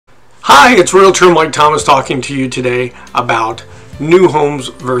Hi, it's Realtor Mike Thomas talking to you today about new homes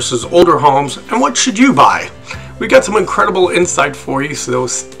versus older homes and what should you buy. We got some incredible insight for you, so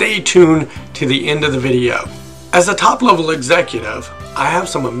stay tuned to the end of the video. As a top-level executive, I have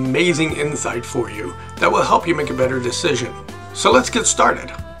some amazing insight for you that will help you make a better decision. So let's get started.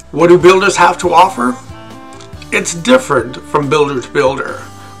 What do builders have to offer? It's different from builder to builder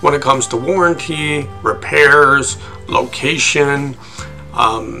when it comes to warranty, repairs, location.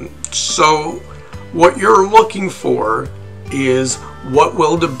 So what you're looking for is, what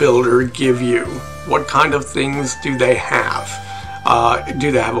will the builder give you? What kind of things do they have?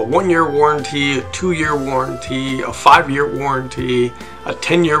 Do they have a 1-year warranty, a 2-year warranty, a 5-year warranty, a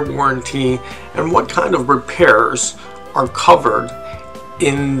 10-year warranty, and what kind of repairs are covered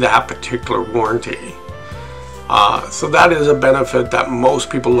in that particular warranty? So that is a benefit that most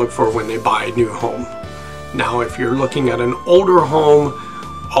people look for when they buy a new home. Now, if you're looking at an older home,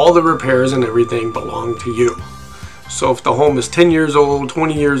 all the repairs and everything belong to you. So if the home is 10 years old,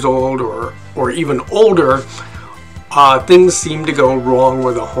 20 years old, or even older, things seem to go wrong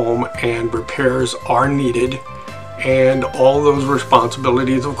with a home and repairs are needed, and all those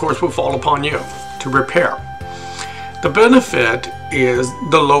responsibilities, of course, will fall upon you to repair. The benefit is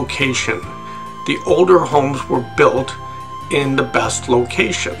the location. The older homes were built in the best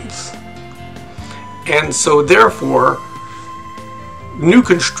locations, and so therefore new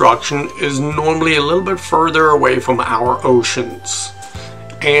construction is normally a little bit further away from our oceans,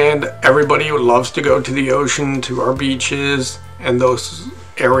 and everybody loves to go to the ocean, to our beaches and those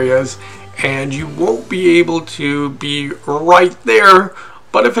areas, and you won't be able to be right there.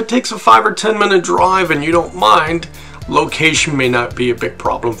 But if it takes a 5 or 10 minute drive and you don't mind, location may not be a big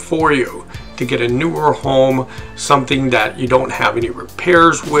problem for you to get a newer home, something that you don't have any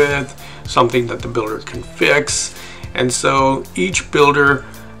repairs with, something that the builder can fix. And so each builder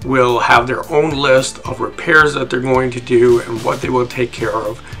will have their own list of repairs that they're going to do and what they will take care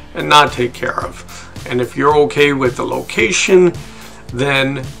of and not take care of. And if you're okay with the location,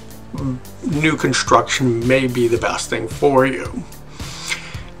 then new construction may be the best thing for you.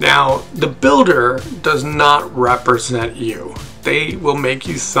 Now, the builder does not represent you. They will make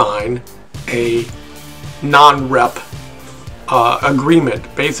you sign a non-rep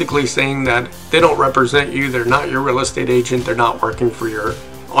agreement, basically saying that they don't represent you, they're not your real estate agent, they're not working for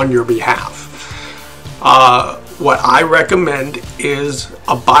on your behalf. What I recommend is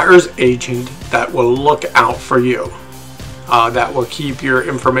a buyer's agent that will look out for you, that will keep your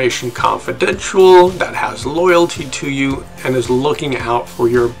information confidential, that has loyalty to you, and is looking out for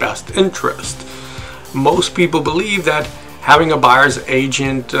your best interest. Most people believe that having a buyer's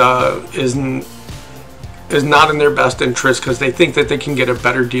agent is not in their best interest because they think that they can get a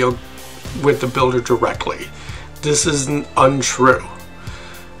better deal with the builder directly. This is untrue.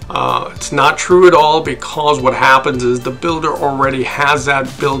 It's not true at all, because what happens is the builder already has that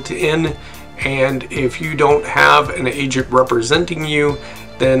built in, and if you don't have an agent representing you,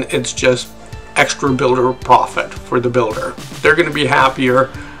 then it's just extra builder profit for the builder. They're going to be happier,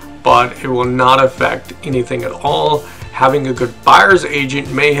 but it will not affect anything at all. Having a good buyer's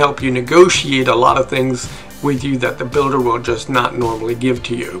agent may help you negotiate a lot of things with you that the builder will just not normally give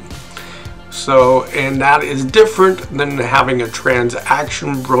to you. So, and that is different than having a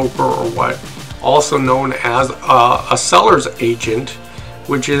transaction broker, or what also known as a seller's agent,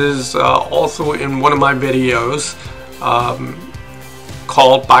 which is also in one of my videos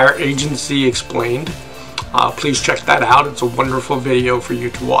called Buyer Agency Explained. Please check that out. It's a wonderful video for you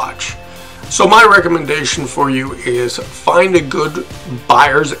to watch. So my recommendation for you is find a good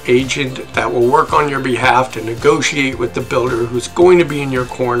buyer's agent that will work on your behalf to negotiate with the builder, who's going to be in your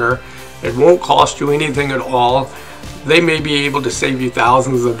corner. It won't cost you anything at all. They may be able to save you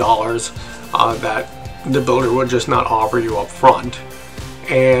thousands of dollars that the builder would just not offer you up front.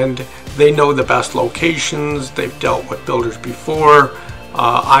 And they know the best locations. They've dealt with builders before.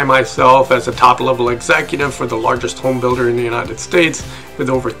 I myself, as a top-level executive for the largest home builder in the United States with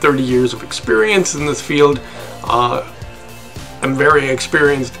over 30 years of experience in this field, am very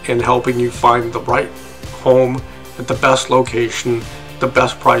experienced in helping you find the right home at the best location, the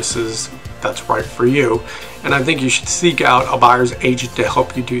best prices that's right for you. And I think you should seek out a buyer's agent to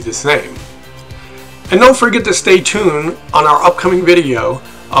help you do the same. And don't forget to stay tuned on our upcoming video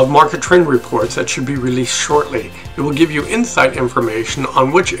of market trend reports that should be released shortly. It will give you insight information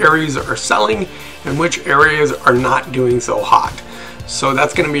on which areas are selling and which areas are not doing so hot. So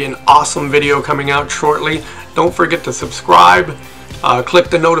that's going to be an awesome video coming out shortly. Don't forget to subscribe. Click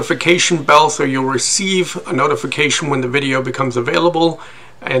the notification bell so you'll receive a notification when the video becomes available,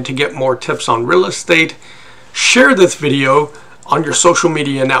 and to get more tips on real estate. Share this video on your social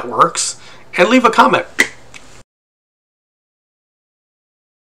media networks and leave a comment.